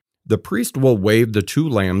 The priest will wave the 2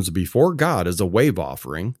 lambs before God as a wave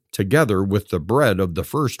offering, together with the bread of the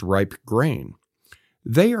first ripe grain.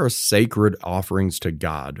 They are sacred offerings to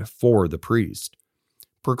God for the priest.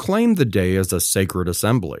 Proclaim the day as a sacred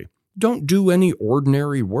assembly. Don't do any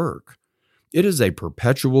ordinary work. It is a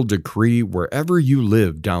perpetual decree wherever you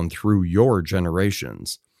live down through your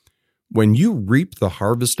generations. When you reap the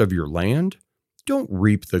harvest of your land, don't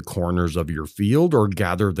reap the corners of your field or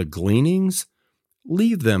gather the gleanings.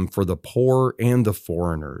 Leave them for the poor and the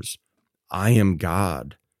foreigners. I am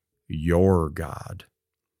God, your God.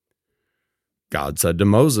 God said to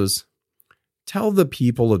Moses, "Tell the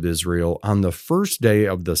people of Israel on the first day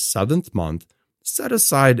of the 7th month, set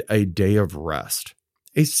aside a day of rest,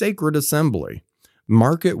 a sacred assembly.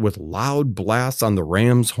 Mark it with loud blasts on the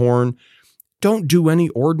ram's horn. Don't do any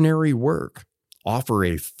ordinary work. Offer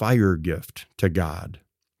a fire gift to God."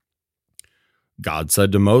 God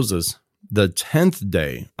said to Moses, "The 10th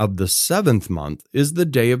day of the 7th month is the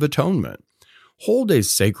Day of Atonement. Hold a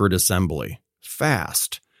sacred assembly,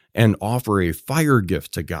 fast, and offer a fire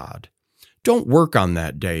gift to God. Don't work on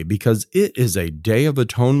that day because it is a day of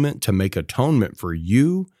atonement to make atonement for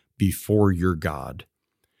you before your God.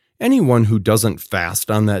 Anyone who doesn't fast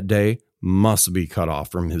on that day must be cut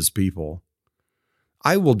off from his people.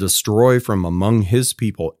 I will destroy from among his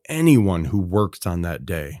people anyone who works on that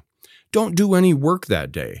day. Don't do any work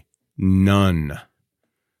that day. None.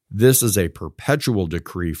 This is a perpetual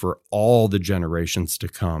decree for all the generations to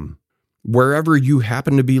come, wherever you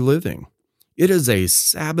happen to be living. It is a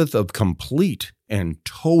Sabbath of complete and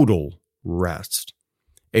total rest,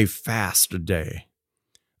 a fast day.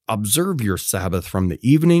 Observe your Sabbath from the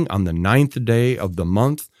evening on the 9th day of the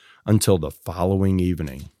month until the following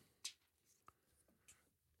evening."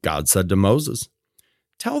 God said to Moses,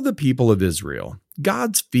 "Tell the people of Israel,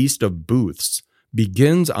 God's Feast of Booths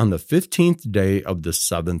begins on the 15th day of the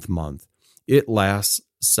 7th month. It lasts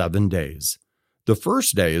 7 days. The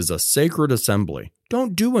first day is a sacred assembly.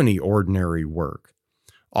 Don't do any ordinary work.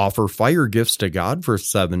 Offer fire gifts to God for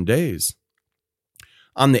 7 days.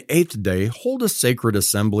 On the 8th day, hold a sacred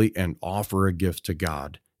assembly and offer a gift to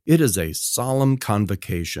God. It is a solemn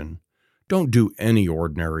convocation. Don't do any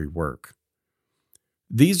ordinary work.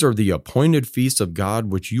 These are the appointed feasts of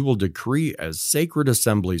God which you will decree as sacred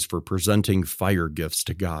assemblies for presenting fire gifts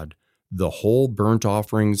to God, the whole burnt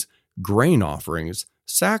offerings, grain offerings,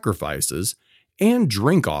 sacrifices, and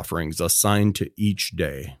drink offerings assigned to each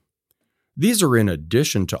day. These are in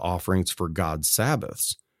addition to offerings for God's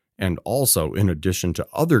Sabbaths, and also in addition to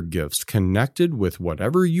other gifts connected with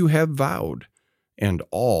whatever you have vowed, and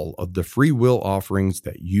all of the free will offerings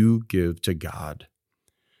that you give to God.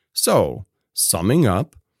 So, summing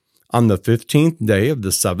up, on the 15th day of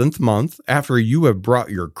the 7th month, after you have brought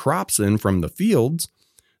your crops in from the fields,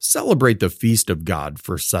 celebrate the feast of God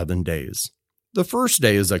for 7 days. The first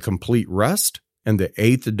day is a complete rest, and the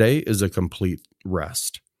 8th day is a complete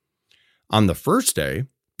rest. On the first day,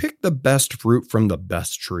 pick the best fruit from the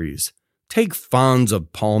best trees. Take fronds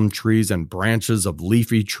of palm trees and branches of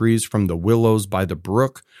leafy trees from the willows by the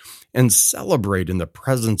brook, and celebrate in the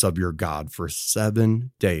presence of your God for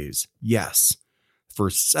 7 days. Yes, for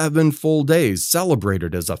 7 full days, celebrate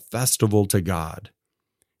it as a festival to God.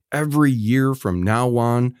 Every year from now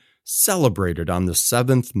on, celebrate it on the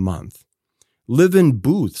 7th month. Live in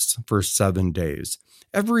booths for 7 days.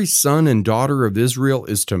 Every son and daughter of Israel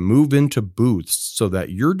is to move into booths so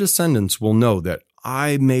that your descendants will know that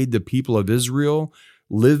I made the people of Israel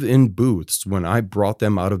live in booths when I brought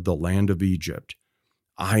them out of the land of Egypt.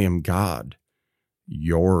 I am God,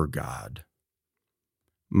 your God.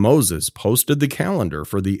 Moses posted the calendar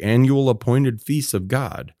for the annual appointed feasts of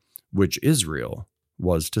God, which Israel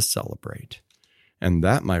was to celebrate. And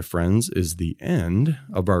that, my friends, is the end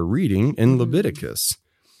of our reading in Leviticus.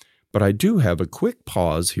 But I do have a quick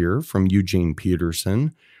pause here from Eugene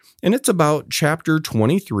Peterson, and it's about chapter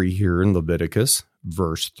 23 here in Leviticus,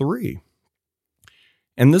 verse 3.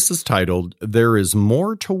 And this is titled, "There is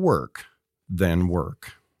More to Work Than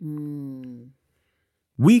Work."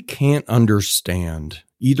 We can't understand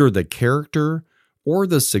either the character or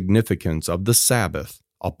the significance of the Sabbath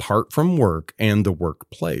apart from work and the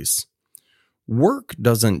workplace. Work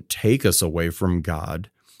doesn't take us away from God.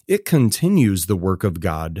 It continues the work of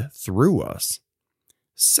God through us.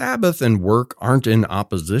 Sabbath and work aren't in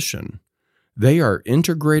opposition. They are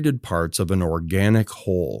integrated parts of an organic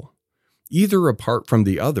whole. Either apart from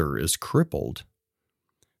the other is crippled.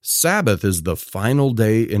 Sabbath is the final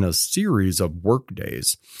day in a series of work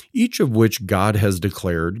days, each of which God has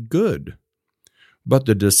declared good. But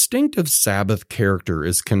the distinctive Sabbath character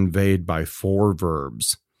is conveyed by 4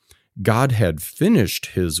 verbs. God had finished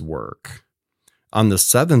his work. On the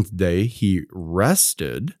 7th day, he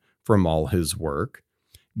rested from all his work.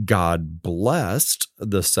 God blessed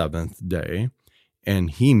the 7th day, and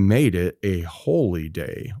he made it a holy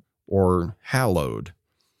day, or hallowed.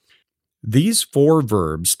 These 4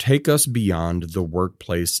 verbs take us beyond the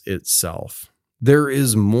workplace itself. There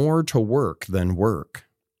is more to work than work.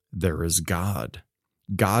 There is God.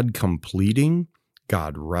 God completing,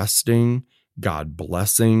 God resting, God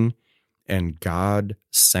blessing, and God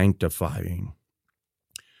sanctifying.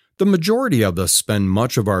 The majority of us spend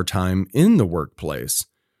much of our time in the workplace.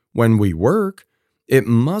 When we work, it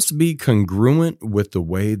must be congruent with the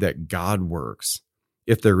way that God works.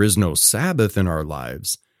 If there is no Sabbath in our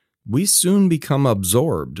lives, we soon become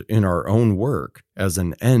absorbed in our own work as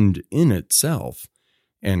an end in itself,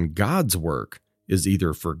 and God's work is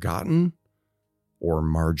either forgotten or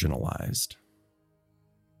marginalized.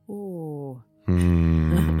 Oh.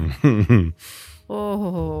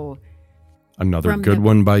 Oh. Another good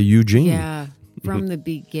one by Eugene. Yeah. From the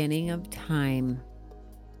beginning of time,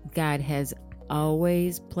 God has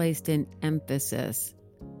always placed an emphasis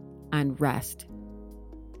on rest.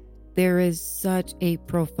 There is such a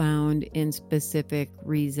profound and specific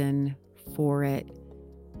reason for it.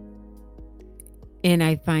 And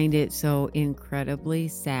I find it so incredibly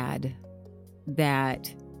sad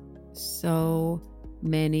that so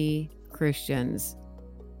many Christians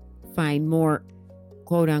find more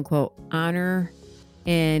quote unquote honor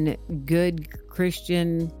and good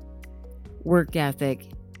Christian work ethic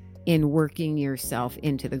in working yourself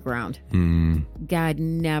into the ground. God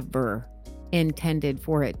never intended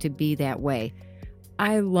for it to be that way.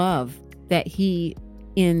 I love that he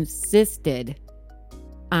insisted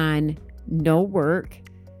on no work.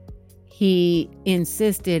 He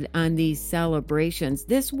insisted on these celebrations.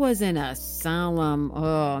 This wasn't a solemn,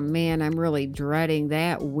 oh man, I'm really dreading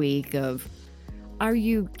that week of, are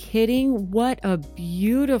you kidding? What a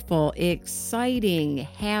beautiful, exciting,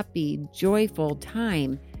 happy, joyful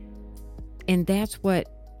time. And that's what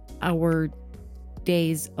our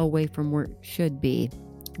days away from work should be.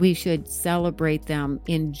 We should celebrate them,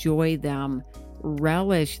 enjoy them,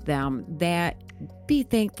 relish them, be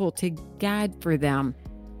thankful to God for them.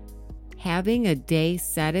 Having a day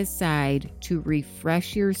set aside to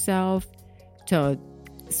refresh yourself, to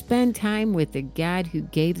spend time with the God who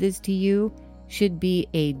gave this to you should be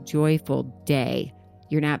a joyful day.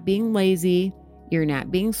 You're not being lazy. You're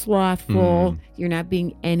not being slothful. You're not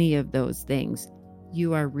being any of those things.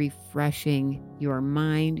 You are refreshing your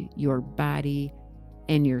mind, your body,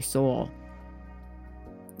 and your soul.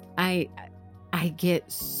 I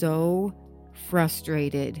get so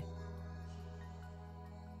frustrated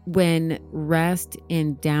when rest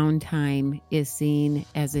and downtime is seen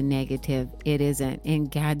as a negative. It isn't. And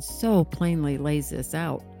God so plainly lays this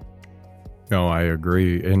out. No, I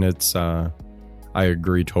agree. And I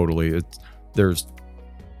agree totally. There's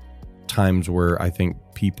times where I think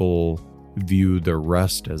people view the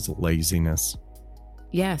rest as laziness.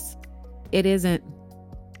 Yes, it isn't.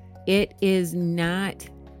 It is not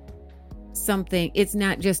something, it's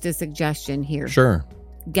not just a suggestion here. Sure.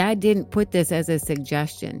 God didn't put this as a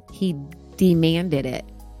suggestion. He demanded it.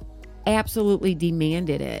 Absolutely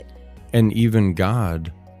demanded it. And even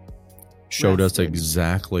God showed us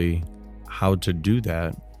exactly how to do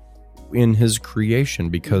that in his creation,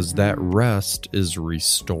 because that rest is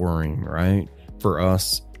restoring, right? For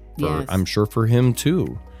us, Yes. I'm sure for him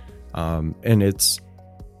too. And it's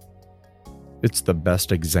the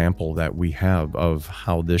best example that we have of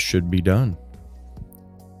how this should be done.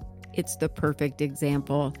 It's the perfect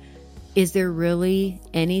example. Is there really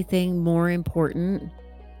anything more important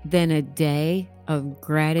than a day of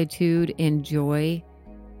gratitude and joy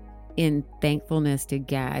and thankfulness to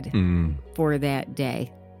God for that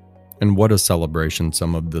day? And what a celebration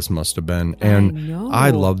some of this must have been. And I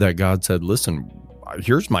love that God said, listen,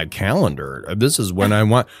 here's my calendar. This is when I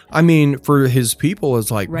want. I mean, for his people, it's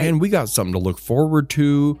like, man, we got something to look forward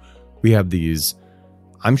to. We have these,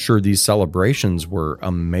 I'm sure these celebrations were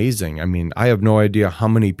amazing. I mean, I have no idea how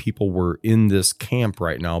many people were in this camp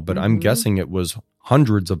right now, but I'm guessing it was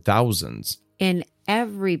hundreds of thousands. And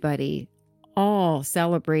everybody all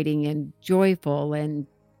celebrating and joyful. And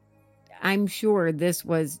I'm sure this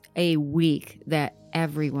was a week that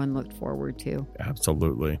everyone looked forward to.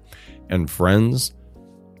 Absolutely. And friends,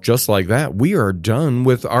 just like that, we are done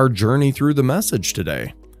with our journey through the message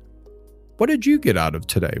today. What did you get out of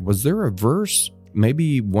today? Was there a verse,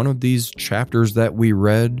 maybe one of these chapters that we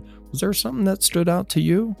read? Was there something that stood out to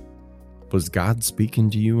you? Was God speaking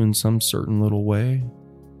to you in some certain little way?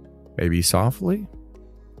 Maybe softly?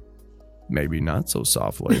 Maybe not so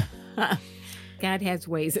softly. God has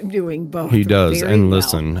ways of doing both. He does. Very And well.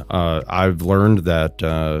 listen, I've learned that,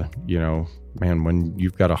 man, when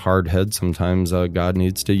you've got a hard head, sometimes God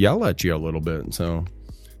needs to yell at you a little bit. So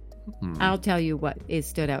I'll tell you what it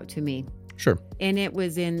stood out to me. Sure. And it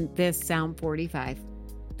was in this Psalm 45.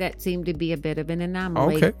 That seemed to be a bit of an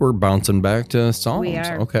anomaly. Okay, we're bouncing back to Psalms. We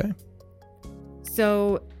are. Okay.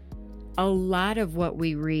 So a lot of what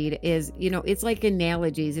we read is, it's like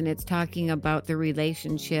analogies, and it's talking about the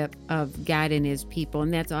relationship of God and his people.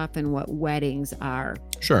 And that's often what weddings are.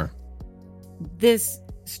 Sure. This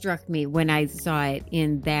struck me when I saw it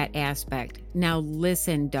in that aspect. Now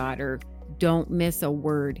listen, daughter, don't miss a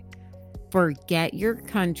word. Forget your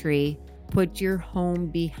country, put your home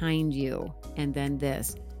behind you. And then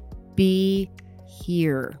this, be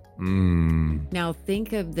here. Now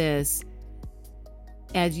think of this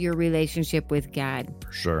as your relationship with God.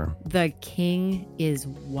 For sure. The King is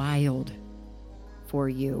wild for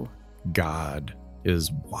you. God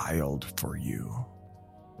is wild for you.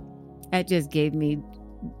 That just gave me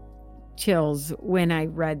chills when I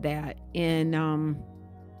read that. And I'm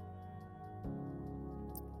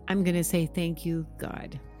going to say thank you,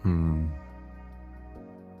 God,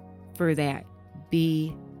 for that.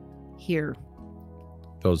 Be here.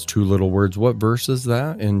 Those two little words. What verse is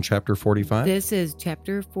that in chapter 45? This is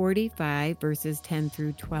chapter 45, verses 10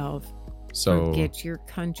 through 12. So forget your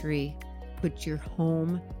country, put your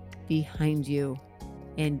home behind you,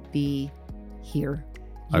 and be here.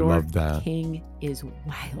 I love that. King is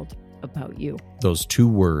wild about you. Those two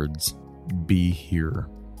words, be here.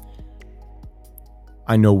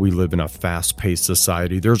 I know we live in a fast-paced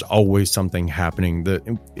society. There's always something happening.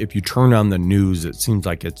 That if you turn on the news, it seems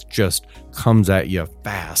like it just comes at you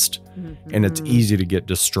fast, and it's easy to get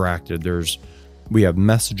distracted. We have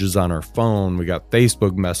messages on our phone. We got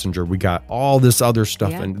Facebook Messenger. We got all this other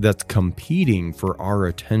stuff, and that's competing for our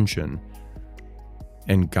attention.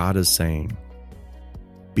 And God is saying,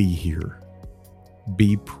 be here,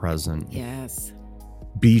 be present. Yes.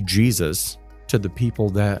 Be Jesus to the people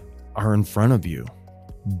that are in front of you.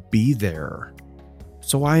 Be there.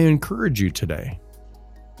 So I encourage you today.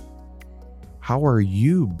 How are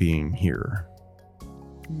you being here?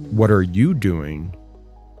 What are you doing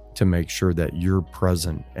to make sure that you're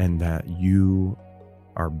present and that you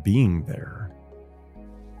are being there?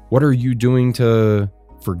 What are you doing to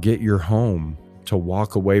forget your home, to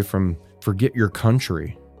walk away from, forget your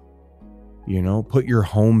country? Put your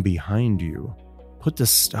home behind you. Put the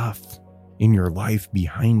stuff in your life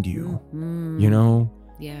behind you,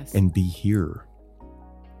 Yes. and be here.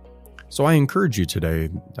 So I encourage you today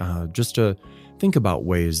just to think about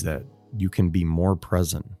ways that you can be more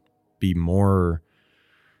present, be more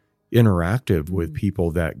interactive with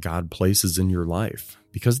people that God places in your life,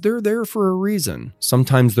 because they're there for a reason.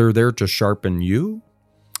 Sometimes they're there to sharpen you,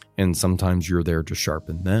 and sometimes you're there to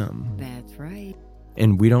sharpen them. That's right.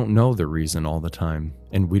 And we don't know the reason all the time,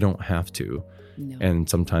 and we don't have to. No. And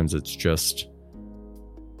sometimes it's just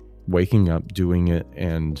waking up, doing it,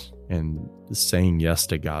 and saying yes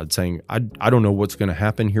to God, saying, I don't know what's going to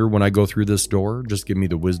happen here when I go through this door. Just give me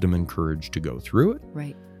the wisdom and courage to go through it.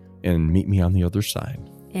 Right. And meet me on the other side.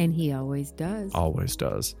 And he always does. Always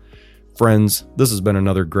does. Friends, this has been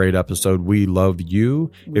another great episode. We love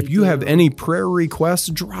you. If you have any prayer requests,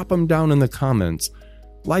 drop them down in the comments.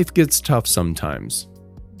 Life gets tough sometimes.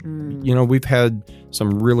 We've had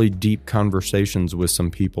some really deep conversations with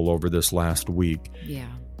some people over this last week. Yeah.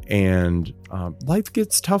 And life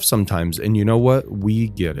gets tough sometimes. And you know what? We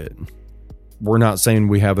get it. We're not saying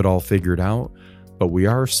we have it all figured out, but we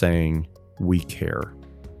are saying we care.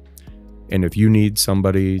 And if you need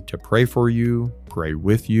somebody to pray for you, pray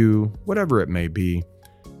with you, whatever it may be,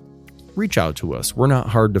 reach out to us. We're not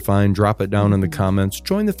hard to find. Drop it down in the comments.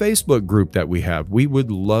 Join the Facebook group that we have. We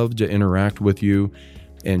would love to interact with you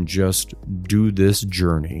and just do this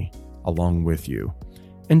journey along with you,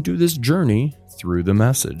 and do this journey through the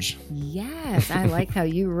message. Yes, I like how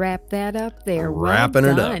you wrap that up there. Wrapping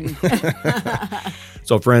well it up.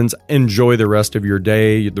 So friends, enjoy the rest of your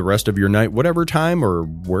day, the rest of your night, whatever time or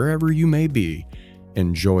wherever you may be.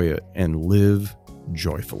 Enjoy it and live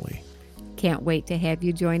joyfully. Can't wait to have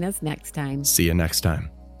you join us next time. See you next time.